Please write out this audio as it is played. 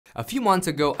A few months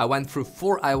ago, I went through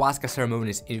 4 ayahuasca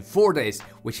ceremonies in 4 days,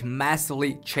 which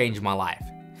massively changed my life.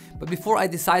 But before I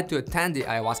decided to attend the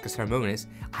ayahuasca ceremonies,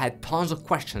 I had tons of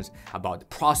questions about the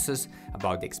process,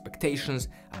 about the expectations,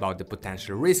 about the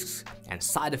potential risks and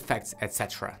side effects,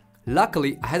 etc.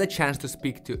 Luckily, I had a chance to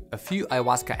speak to a few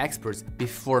ayahuasca experts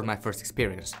before my first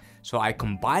experience, so I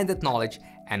combined that knowledge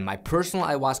and my personal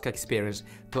ayahuasca experience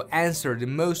to answer the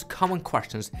most common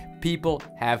questions people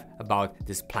have about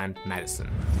this plant medicine.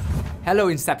 Hello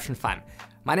Inception fam!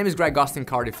 My name is Greg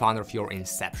Austin-Carr, founder of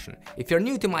Inception. If you're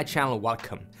new to my channel,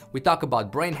 welcome. We talk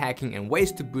about brain hacking and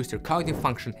ways to boost your cognitive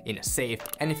function in a safe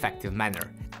and effective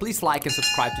manner. Please like and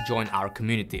subscribe to join our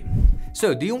community.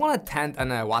 So, do you want to attend an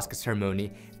ayahuasca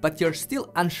ceremony, but you're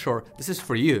still unsure this is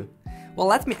for you? Well,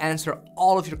 let me answer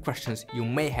all of your questions you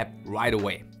may have right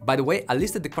away. By the way, I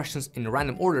listed the questions in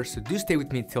random order, so do stay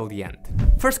with me till the end.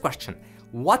 First question: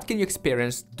 what can you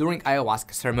experience during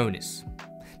ayahuasca ceremonies?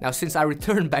 Now, since I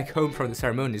returned back home from the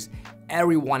ceremonies,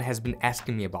 everyone has been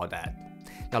asking me about that.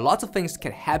 Now, lots of things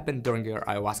can happen during your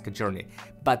ayahuasca journey,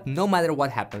 but no matter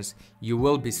what happens, you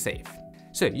will be safe.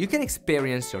 So, you can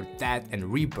experience your death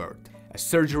and rebirth, a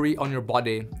surgery on your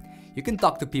body, you can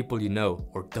talk to people you know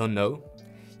or don't know,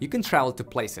 you can travel to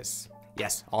places,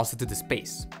 yes, also to the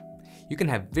space. You can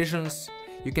have visions,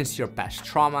 you can see your past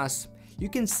traumas, you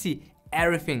can see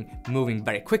everything moving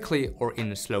very quickly or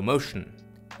in slow motion.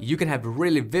 You can have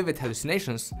really vivid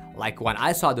hallucinations, like when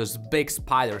I saw those big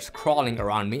spiders crawling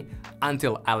around me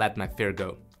until I let my fear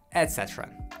go, etc.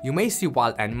 You may see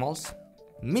wild animals,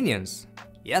 minions.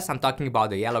 Yes, I'm talking about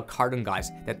the yellow cartoon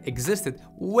guys that existed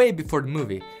way before the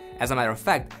movie. As a matter of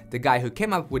fact, the guy who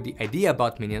came up with the idea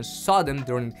about minions saw them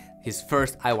during his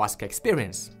first ayahuasca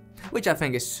experience, which I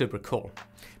think is super cool.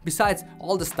 Besides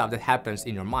all the stuff that happens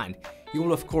in your mind, you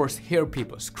will of course hear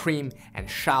people scream and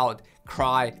shout,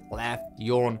 cry, laugh,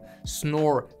 yawn,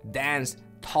 snore, dance,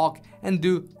 talk, and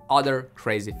do other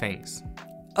crazy things.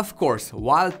 Of course,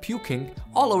 while puking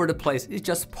all over the place is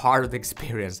just part of the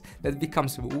experience that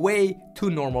becomes way too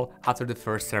normal after the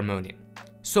first ceremony.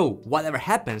 So whatever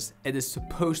happens, it is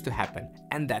supposed to happen,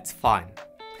 and that's fine.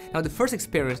 Now, the first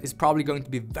experience is probably going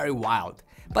to be very wild,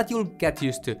 but you'll get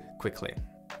used to quickly.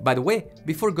 By the way,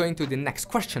 before going to the next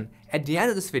question, at the end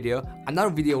of this video, another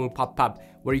video will pop up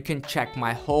where you can check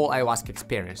my whole ayahuasca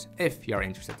experience, if you're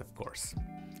interested of course.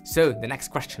 So, the next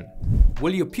question: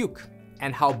 will you puke?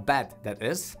 And how bad that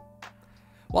is?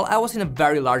 Well, I was in a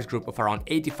very large group of around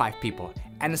 85 people,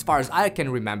 and as far as I can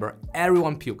remember,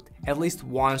 everyone puked at least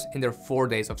once in their 4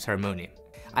 days of ceremony.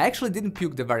 I actually didn't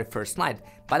puke the very first night,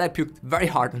 but I puked very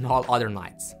hard on all other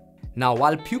nights. Now,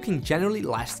 while puking generally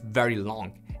lasts very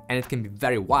long, and it can be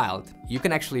very wild, you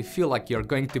can actually feel like you're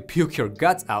going to puke your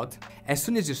guts out. As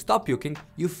soon as you stop puking,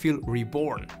 you feel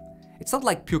reborn. It's not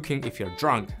like puking if you're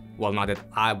drunk, well, not that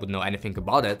I would know anything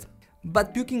about it,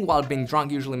 but puking while being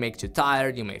drunk usually makes you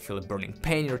tired, you may feel a burning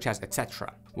pain in your chest,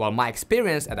 etc. While my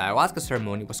experience at the ayahuasca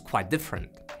ceremony was quite different.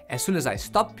 As soon as I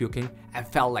stopped puking, I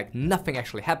felt like nothing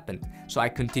actually happened, so I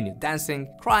continued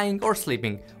dancing, crying, or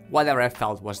sleeping, whatever I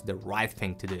felt was the right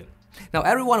thing to do. Now,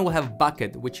 everyone will have a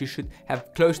bucket which you should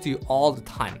have close to you all the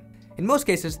time. In most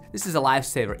cases, this is a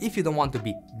lifesaver if you don't want to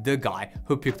be the guy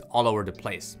who puked all over the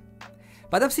place.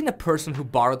 But I've seen a person who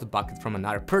borrowed a bucket from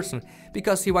another person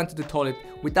because he went to the toilet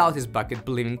without his bucket,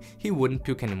 believing he wouldn't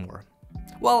puke anymore.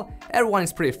 Well, everyone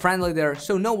is pretty friendly there,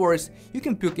 so no worries, you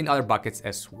can puke in other buckets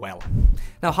as well.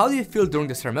 Now, how do you feel during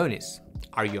the ceremonies?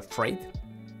 Are you afraid?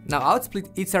 Now, I would split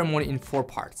each ceremony in 4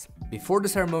 parts: before the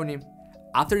ceremony,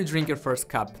 after you drink your first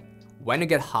cup, when you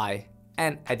get high,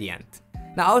 and at the end.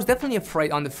 Now, I was definitely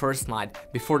afraid on the first night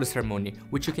before the ceremony,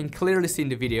 which you can clearly see in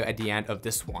the video at the end of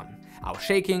this one. I was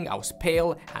shaking, I was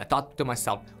pale, and I thought to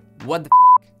myself, what the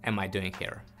f am I doing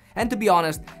here? And to be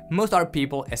honest, most other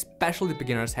people, especially the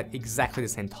beginners, had exactly the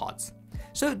same thoughts.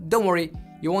 So don't worry,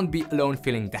 you won't be alone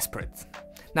feeling desperate.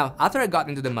 Now, after I got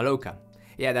into the maloca,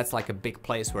 yeah, that's like a big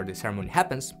place where the ceremony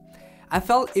happens, I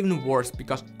felt even worse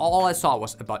because all I saw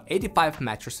was about 85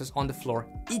 mattresses on the floor,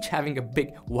 each having a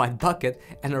big white bucket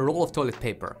and a roll of toilet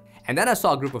paper. And then I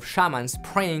saw a group of shamans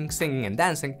praying, singing and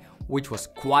dancing, which was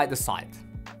quite a sight.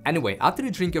 Anyway, after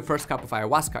you drink your first cup of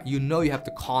ayahuasca, you know you have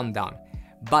to calm down,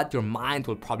 but your mind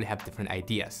will probably have different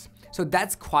ideas. So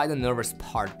that's quite a nervous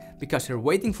part because you're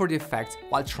waiting for the effects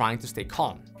while trying to stay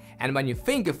calm. And when you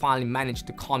think you finally managed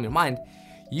to calm your mind,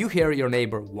 you hear your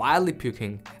neighbor wildly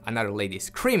puking, another lady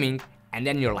screaming, and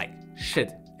then you're like,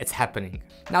 shit, it's happening.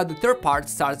 Now the third part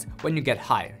starts when you get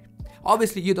high.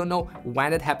 Obviously you don't know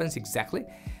when it happens exactly,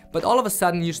 but all of a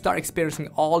sudden you start experiencing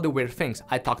all the weird things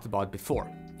I talked about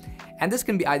before. And this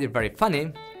can be either very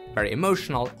funny, very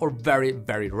emotional, or very,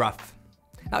 very rough.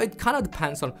 Now it kind of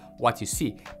depends on what you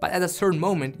see, but at a certain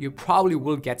moment you probably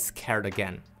will get scared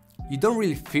again. You don't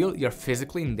really feel you're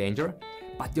physically in danger,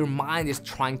 but your mind is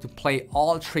trying to play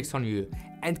all tricks on you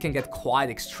and can get quite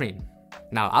extreme.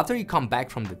 Now after you come back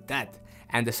from the dead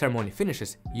and the ceremony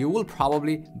finishes, you will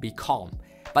probably be calm,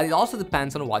 but it also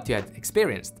depends on what you had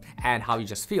experienced and how you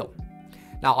just feel.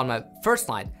 Now on my first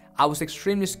night, I was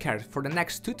extremely scared for the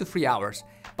next 2 to 3 hours,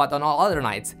 but on all other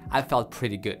nights, I felt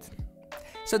pretty good.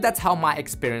 So that's how my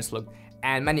experience looked,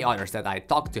 and many others that I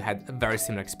talked to had a very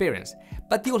similar experience.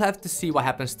 But you'll have to see what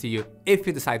happens to you if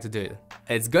you decide to do it.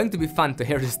 It's going to be fun to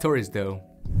hear the stories though.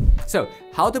 So,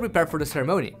 how to prepare for the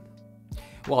ceremony?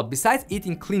 Well, besides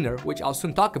eating cleaner, which I'll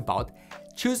soon talk about,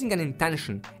 choosing an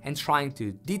intention and trying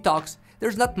to detox,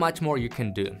 there's not much more you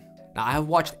can do. Now, I have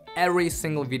watched every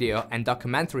single video and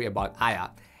documentary about Aya,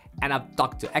 and I've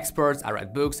talked to experts, I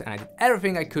read books, and I did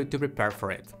everything I could to prepare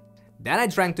for it. Then I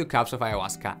drank 2 cups of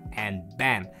ayahuasca, and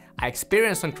bam, I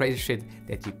experienced some crazy shit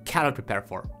that you cannot prepare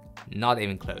for. Not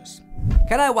even close.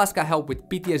 Can ayahuasca help with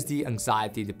PTSD,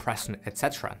 anxiety, depression,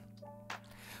 etc.?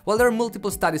 Well, there are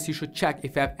multiple studies you should check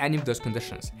if you have any of those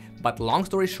conditions. But long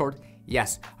story short,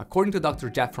 yes, according to Dr.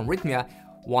 Jeff from Rhythmia,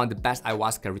 one of the best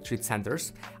ayahuasca retreat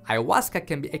centers, ayahuasca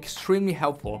can be extremely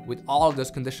helpful with all of those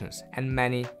conditions and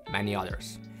many, many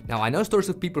others. Now, I know stories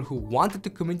of people who wanted to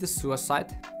commit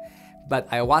suicide, but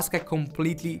ayahuasca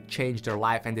completely changed their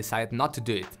life and decided not to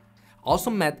do it. Also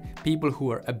met people who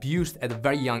were abused at a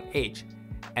very young age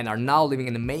and are now living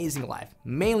an amazing life,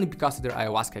 mainly because of their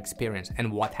ayahuasca experience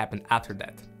and what happened after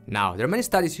that. Now, there are many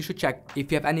studies you should check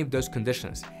if you have any of those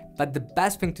conditions, but the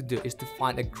best thing to do is to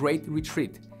find a great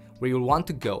retreat where you'll want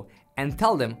to go and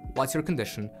tell them what's your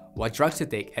condition, what drugs you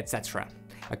take, etc.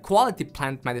 A quality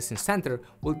plant medicine center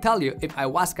will tell you if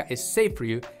ayahuasca is safe for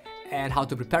you and how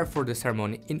to prepare for the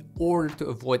ceremony in order to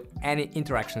avoid any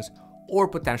interactions or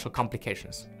potential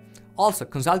complications. Also,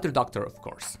 consult your doctor, of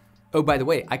course. Oh, by the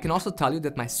way, I can also tell you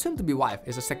that my soon-to-be wife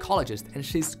is a psychologist and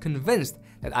she's convinced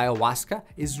that ayahuasca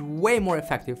is way more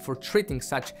effective for treating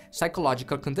such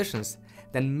psychological conditions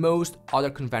than most other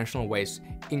conventional ways,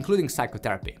 including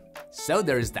psychotherapy. So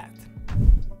there is that.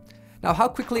 Now, how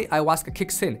quickly ayahuasca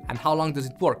kicks in and how long does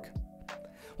it work?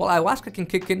 Well, ayahuasca can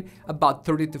kick in about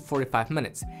 30 to 45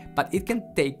 minutes, but it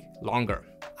can take longer.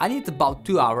 I need about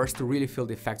 2 hours to really feel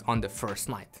the effect on the first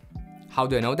night. How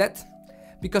do I know that?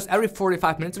 Because every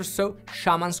 45 minutes or so,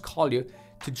 shamans call you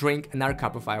to drink another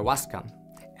cup of ayahuasca.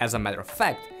 As a matter of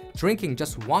fact, drinking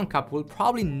just 1 cup will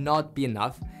probably not be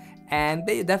enough, and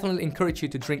they definitely encourage you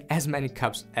to drink as many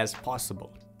cups as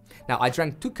possible. Now, I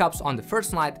drank 2 cups on the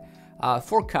first night,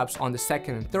 4 cups on the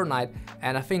second and third night,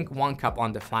 and I think 1 cup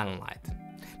on the final night.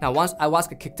 Now, once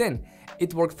ayahuasca kicked in,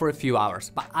 it worked for a few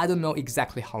hours, but I don't know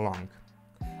exactly how long.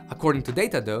 According to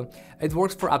data though, it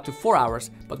works for up to 4 hours,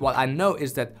 but what I know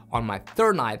is that on my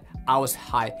third night, I was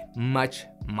high much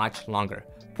longer,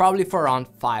 probably for around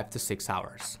 5 to 6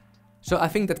 hours. So I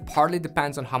think that partly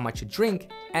depends on how much you drink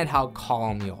and how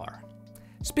calm you are.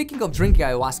 Speaking of drinking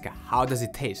ayahuasca, how does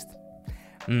it taste?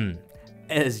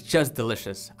 It's just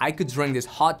delicious. I could drink this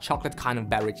hot chocolate kind of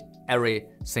beverage every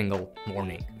single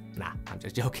morning. Nah, I'm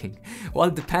just joking. Well,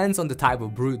 it depends on the type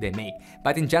of brew they make,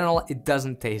 but in general, it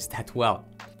doesn't taste that well.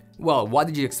 Well, what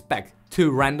did you expect?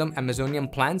 2 random Amazonian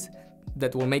plants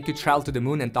that will make you travel to the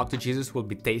moon and talk to Jesus will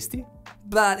be tasty?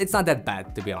 But it's not that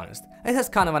bad, to be honest. It has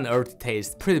kind of an earthy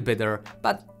taste, pretty bitter,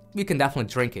 but you can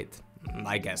definitely drink it,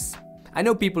 I guess. I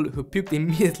know people who puked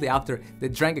immediately after they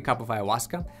drank a cup of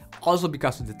ayahuasca, also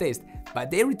because of the taste, but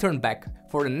they returned back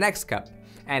for the next cup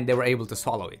and they were able to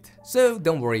swallow it. So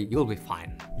don't worry, you'll be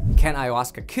fine. Can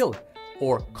ayahuasca kill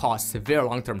or cause severe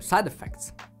long-term side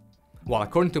effects? Well,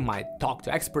 according to my talk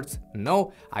to experts,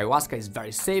 no, ayahuasca is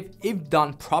very safe if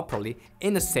done properly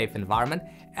in a safe environment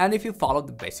and if you follow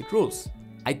the basic rules.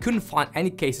 I couldn't find any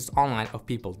cases online of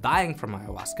people dying from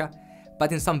ayahuasca,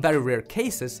 but in some very rare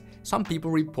cases, some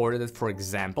people reported that, for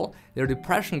example, their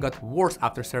depression got worse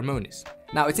after ceremonies.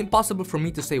 Now, it's impossible for me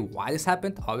to say why this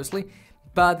happened, obviously,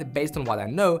 but based on what I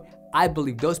know, I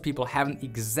believe those people haven't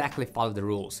exactly followed the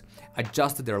rules,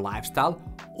 adjusted their lifestyle,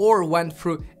 or went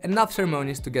through enough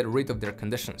ceremonies to get rid of their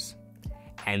conditions.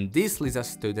 And this leads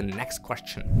us to the next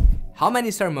question. How many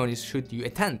ceremonies should you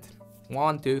attend?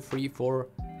 1, 2, 3, 4,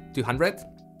 200?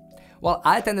 Well,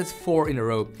 I attended 4 in a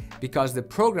row because the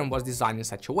program was designed in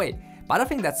such a way, but I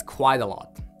think that's quite a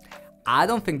lot. I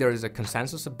don't think there is a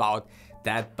consensus about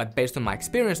that, but based on my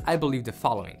experience, I believe the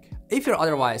following. If you're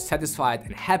otherwise satisfied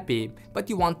and happy, but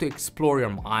you want to explore your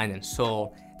mind and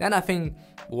soul, then I think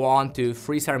 1 to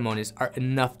 3 ceremonies are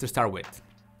enough to start with.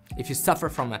 If you suffer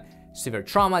from a severe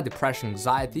trauma, depression,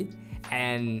 anxiety,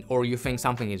 or you think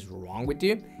something is wrong with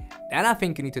you, then I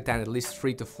think you need to attend at least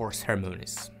 3 to 4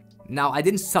 ceremonies. Now, I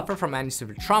didn't suffer from any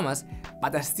severe traumas,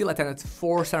 but I still attended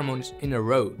 4 ceremonies in a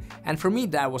row, and for me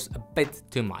that was a bit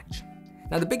too much.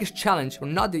 Now, the biggest challenge were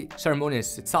not the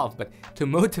ceremonies itself, but to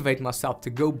motivate myself to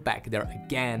go back there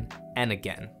again and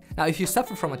again. Now, if you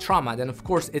suffer from a trauma, then of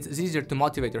course it's easier to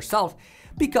motivate yourself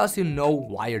because you know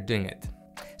why you're doing it.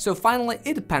 So finally,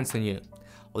 it depends on you.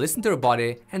 Listen to your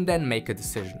body and then make a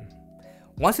decision.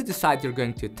 Once you decide you're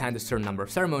going to attend a certain number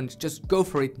of ceremonies, just go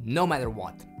for it no matter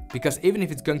what. Because even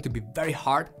if it's going to be very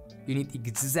hard, you need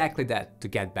exactly that to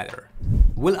get better.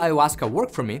 Will ayahuasca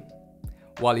work for me?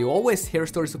 Well, you always hear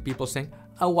stories of people saying,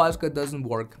 ayahuasca doesn't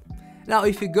work. Now,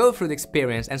 if you go through the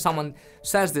experience and someone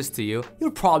says this to you,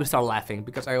 you'll probably start laughing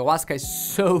because ayahuasca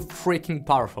is so freaking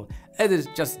powerful. It is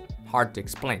just hard to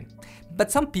explain.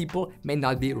 But some people may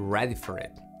not be ready for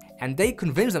it. And they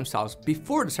convince themselves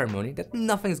before the ceremony that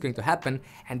nothing is going to happen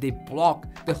and they block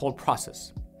the whole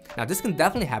process. Now, this can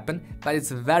definitely happen, but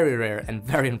it's very rare and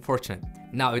very unfortunate.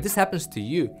 Now, if this happens to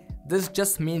you, this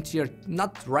just means you're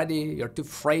not ready, you're too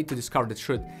afraid to discover the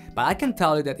truth. But I can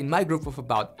tell you that in my group of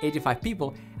about 85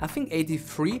 people, I think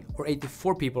 83 or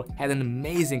 84 people had an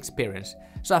amazing experience.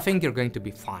 So I think you're going to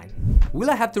be fine.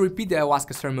 Will I have to repeat the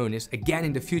ayahuasca ceremonies again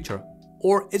in the future?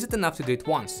 Or is it enough to do it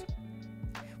once?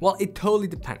 Well, it totally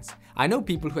depends. I know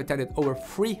people who attended over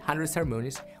 300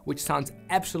 ceremonies, which sounds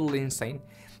absolutely insane.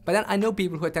 But then I know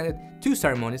people who attended 2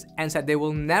 ceremonies and said they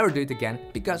will never do it again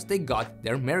because they got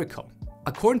their miracle.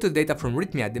 According to the data from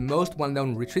Rhythmia, the most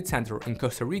well-known retreat center in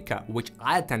Costa Rica, which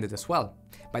I attended as well.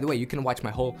 By the way, you can watch my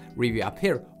whole review up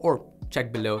here or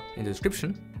check below in the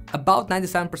description. About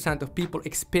 97% of people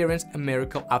experience a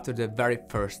miracle after the very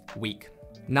first week.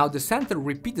 Now, the center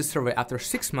repeat the survey after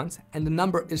 6 months and the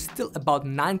number is still about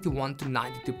 91 to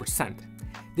 92%.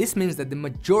 This means that the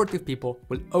majority of people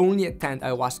will only attend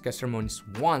ayahuasca ceremonies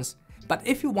once, but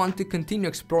if you want to continue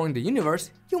exploring the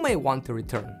universe, you may want to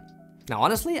return. Now,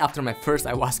 honestly, after my first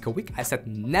ayahuasca week, I said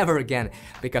never again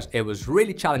because it was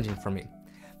really challenging for me.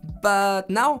 But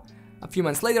now, a few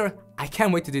months later, I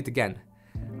can't wait to do it again.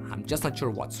 I'm just not sure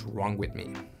what's wrong with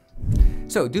me.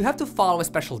 So, do you have to follow a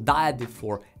special diet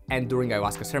before and during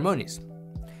ayahuasca ceremonies?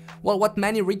 Well, what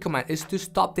many recommend is to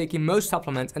stop taking most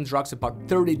supplements and drugs about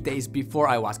 30 days before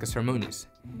ayahuasca ceremonies.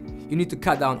 You need to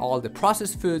cut down all the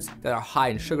processed foods that are high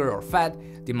in sugar or fat,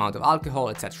 the amount of alcohol,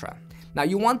 etc. Now,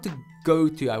 you want to go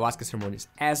to ayahuasca ceremonies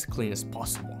as clean as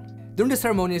possible. During the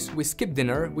ceremonies, we skip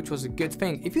dinner, which was a good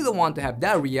thing if you don't want to have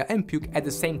diarrhea and puke at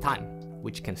the same time,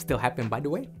 which can still happen, by the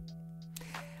way.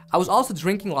 I was also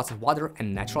drinking lots of water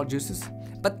and natural juices,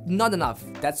 but not enough.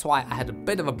 That's why I had a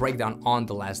bit of a breakdown on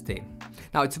the last day.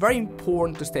 Now, it's very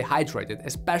important to stay hydrated,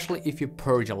 especially if you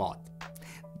purge a lot.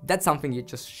 That's something you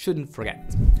just shouldn't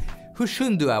forget. Who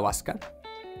shouldn't do ayahuasca?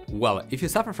 Well, if you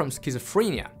suffer from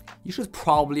schizophrenia, you should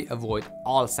probably avoid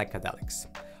all psychedelics.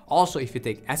 Also, if you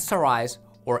take SSRIs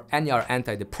or any other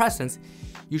antidepressants,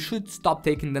 you should stop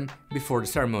taking them before the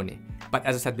ceremony. But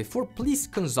as I said before, please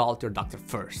consult your doctor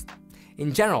first.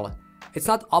 In general, it's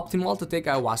not optimal to take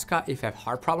ayahuasca if you have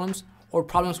heart problems or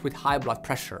problems with high blood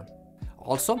pressure.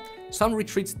 Also, some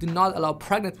retreats do not allow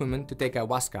pregnant women to take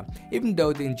ayahuasca, even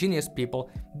though the ingenious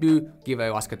people do give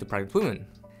ayahuasca to pregnant women.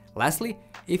 Lastly,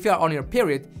 if you are on your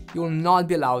period, you will not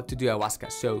be allowed to do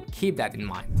ayahuasca, so keep that in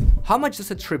mind. How much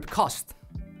does a trip cost?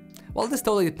 Well, this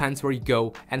totally depends where you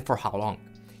go and for how long.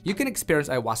 You can experience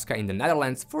ayahuasca in the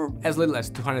Netherlands for as little as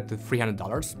 $200 to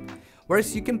 $300,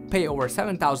 whereas you can pay over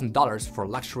 $7,000 for a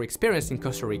luxury experience in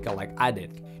Costa Rica like I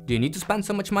did. Do you need to spend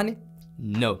so much money?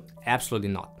 No, absolutely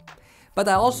not. But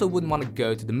I also wouldn't want to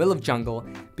go to the middle of jungle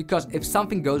because if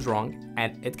something goes wrong,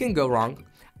 and it can go wrong,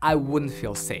 I wouldn't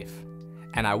feel safe.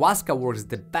 And ayahuasca works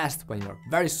the best when you're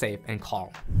very safe and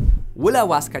calm. Will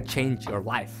ayahuasca change your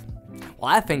life?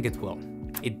 Well, I think it will.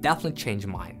 It definitely changed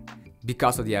mine.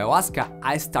 Because of the ayahuasca,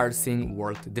 I started seeing the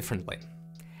world differently.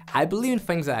 I believe in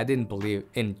things that I didn't believe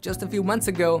in just a few months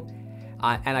ago,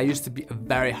 and I used to be a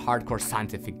very hardcore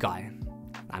scientific guy.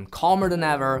 I'm calmer than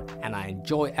ever, and I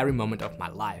enjoy every moment of my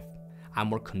life. I'm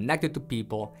more connected to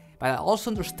people, but I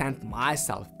also understand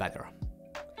myself better.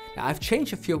 Now, I've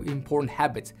changed a few important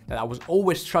habits that I was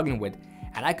always struggling with,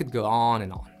 and I could go on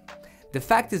and on. The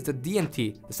fact is that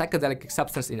DMT, the psychedelic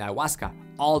substance in ayahuasca,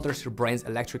 alters your brain's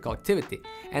electrical activity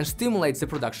and stimulates the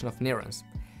production of neurons.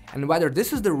 And whether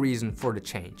this is the reason for the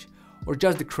change, or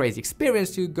just the crazy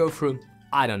experience you go through,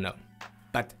 I don't know.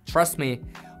 But trust me,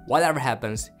 whatever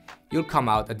happens, you'll come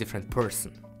out a different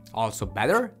person. Also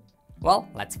better? Well,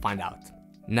 let's find out.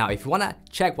 Now, if you wanna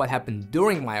check what happened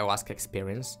during my ayahuasca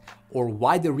experience, or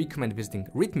why they recommend visiting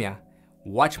Rhythmia,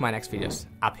 watch my next videos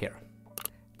up here.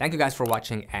 Thank you guys for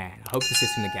watching, and I hope to see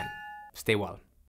you soon again. Stay well.